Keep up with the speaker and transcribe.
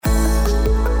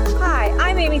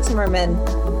Amy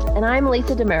Timmerman. And I'm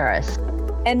Lisa Damaris.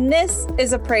 And this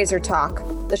is Appraiser Talk,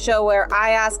 the show where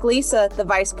I ask Lisa, the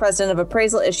Vice President of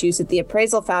Appraisal Issues at the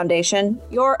Appraisal Foundation,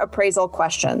 your appraisal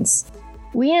questions.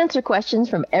 We answer questions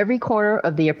from every corner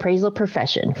of the appraisal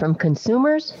profession, from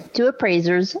consumers to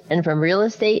appraisers, and from real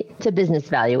estate to business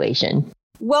valuation.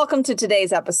 Welcome to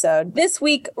today's episode. This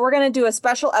week, we're going to do a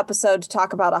special episode to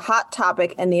talk about a hot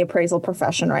topic in the appraisal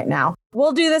profession right now.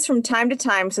 We'll do this from time to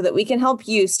time so that we can help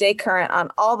you stay current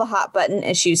on all the hot button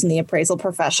issues in the appraisal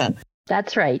profession.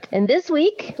 That's right. And this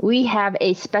week, we have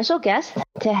a special guest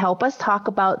to help us talk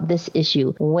about this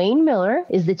issue. Wayne Miller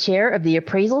is the chair of the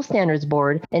Appraisal Standards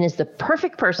Board and is the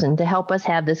perfect person to help us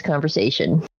have this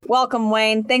conversation. Welcome,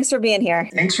 Wayne. Thanks for being here.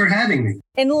 Thanks for having me.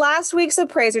 In last week's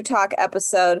Appraiser Talk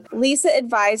episode, Lisa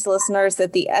advised listeners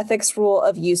that the ethics rule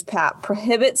of USPAP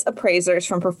prohibits appraisers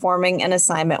from performing an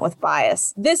assignment with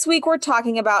bias. This week, we're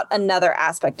talking about another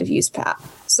aspect of USPAP,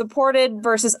 supported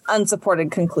versus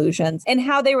unsupported conclusions, and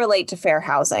how they relate to fair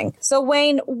housing. So,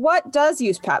 Wayne, what does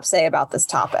USPAP say about this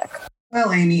topic?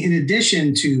 Well, Amy, in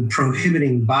addition to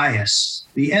prohibiting bias,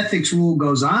 the ethics rule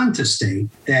goes on to state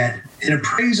that an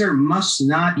appraiser must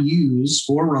not use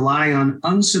or rely on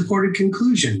unsupported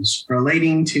conclusions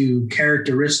relating to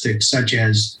characteristics such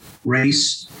as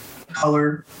race,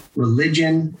 color,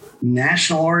 religion,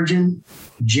 national origin,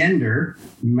 gender,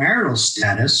 marital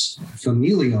status,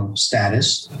 familial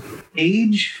status,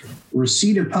 age,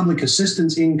 receipt of public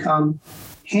assistance income,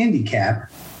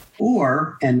 handicap,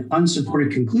 or an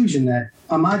unsupported conclusion that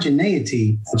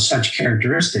homogeneity of such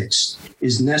characteristics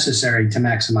is necessary to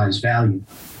maximize value.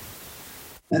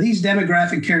 Now, these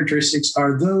demographic characteristics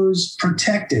are those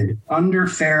protected under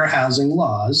fair housing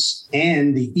laws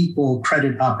and the Equal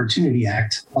Credit Opportunity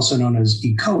Act, also known as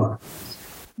ECOA.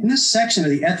 And this section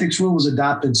of the ethics rule was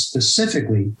adopted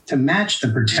specifically to match the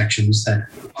protections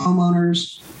that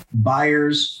homeowners,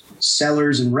 buyers,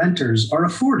 sellers, and renters are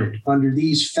afforded under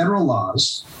these federal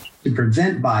laws to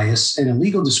prevent bias and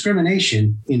illegal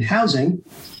discrimination in housing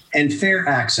and fair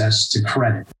access to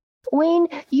credit. Wayne,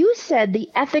 you said the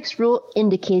ethics rule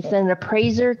indicates that an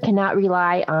appraiser cannot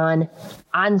rely on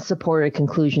unsupported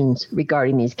conclusions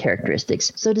regarding these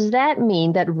characteristics. So does that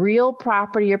mean that real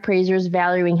property appraisers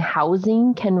valuing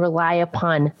housing can rely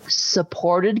upon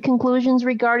supported conclusions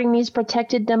regarding these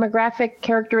protected demographic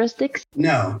characteristics?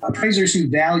 No. Appraisers who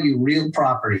value real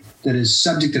property that is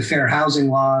subject to fair housing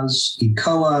laws,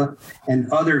 ECOA,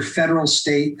 and other federal,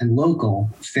 state, and local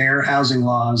fair housing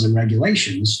laws and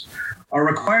regulations are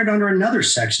required under another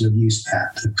section of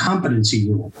USPAP, the competency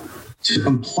rule, to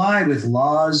comply with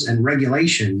laws and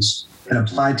regulations that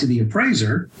apply to the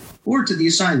appraiser or to the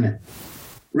assignment.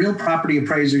 Real property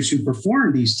appraisers who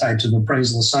perform these types of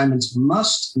appraisal assignments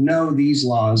must know these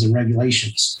laws and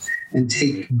regulations and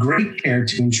take great care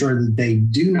to ensure that they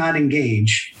do not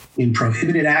engage in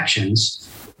prohibited actions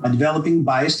by developing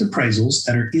biased appraisals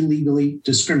that are illegally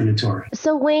discriminatory.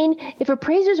 So, Wayne, if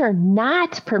appraisers are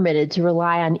not permitted to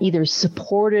rely on either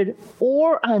supported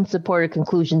or unsupported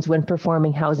conclusions when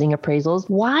performing housing appraisals,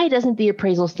 why doesn't the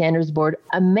Appraisal Standards Board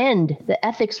amend the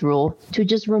ethics rule to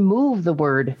just remove the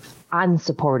word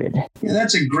unsupported? Yeah,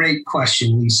 that's a great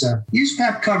question, Lisa.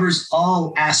 USPAP covers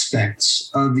all aspects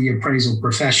of the appraisal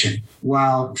profession,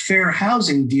 while fair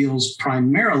housing deals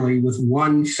primarily with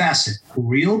one facet,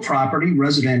 real property,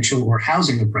 residential, or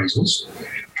housing appraisals,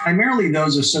 primarily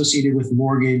those associated with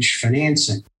mortgage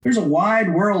financing. There's a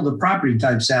wide world of property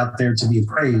types out there to be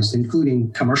appraised,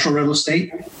 including commercial real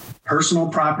estate, personal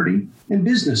property, and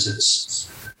businesses.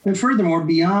 And furthermore,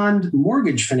 beyond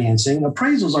mortgage financing,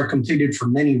 appraisals are completed for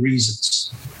many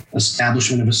reasons: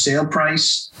 establishment of a sale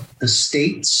price,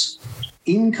 estates,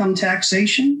 income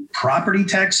taxation, property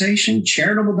taxation,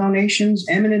 charitable donations,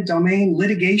 eminent domain,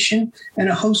 litigation, and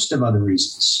a host of other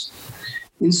reasons.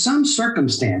 In some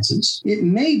circumstances, it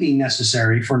may be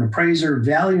necessary for an appraiser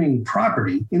valuing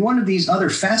property in one of these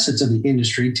other facets of the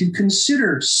industry to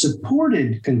consider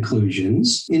supported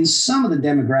conclusions in some of the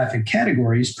demographic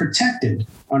categories protected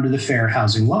under the fair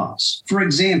housing laws. For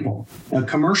example, a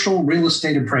commercial real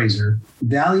estate appraiser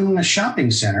valuing a shopping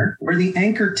center where the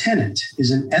anchor tenant is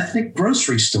an ethnic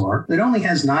grocery store that only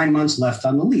has 9 months left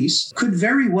on the lease could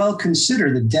very well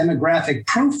consider the demographic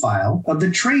profile of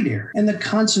the trade area and the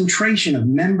concentration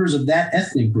of members of that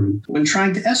ethnic group when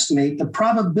trying to estimate the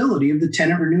probability of the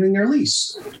tenant renewing their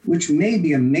lease, which may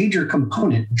be a major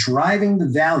component driving the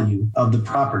value of the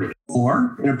property.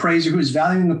 Or an appraiser who is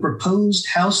valuing a proposed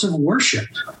house of worship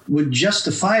would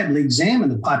justifiably examine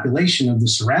the population of the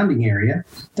surrounding area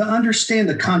to understand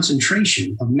the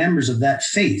concentration of members of that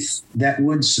faith that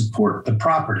would support the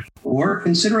property. Or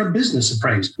consider a business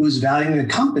appraiser who is valuing a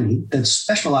company that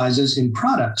specializes in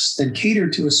products that cater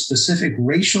to a specific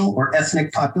racial or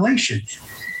ethnic population.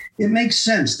 It makes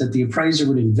sense that the appraiser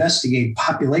would investigate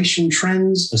population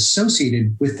trends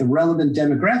associated with the relevant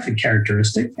demographic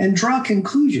characteristic and draw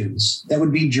conclusions that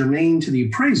would be germane to the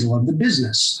appraisal of the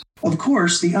business. Of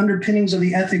course, the underpinnings of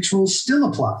the ethics rules still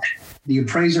apply. The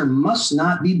appraiser must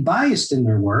not be biased in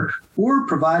their work or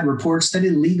provide reports that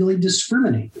illegally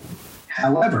discriminate.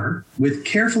 However, with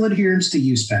careful adherence to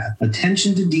USPAP,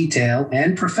 attention to detail,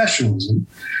 and professionalism,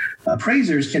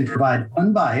 appraisers can provide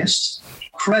unbiased,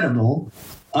 credible,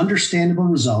 understandable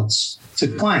results to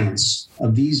clients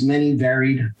of these many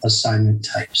varied assignment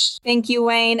types. Thank you,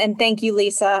 Wayne, and thank you,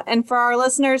 Lisa. And for our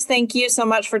listeners, thank you so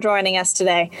much for joining us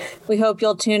today. We hope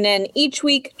you'll tune in each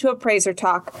week to Appraiser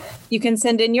Talk. You can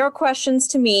send in your questions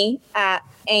to me at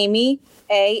Amy,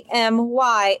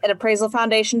 AMY, at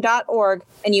appraisalfoundation.org,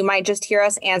 and you might just hear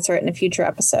us answer it in a future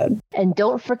episode. And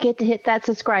don't forget to hit that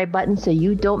subscribe button so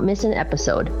you don't miss an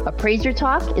episode. Appraiser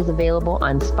Talk is available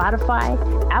on Spotify,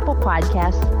 Apple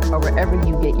Podcasts, or wherever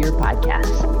you get your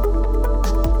podcasts.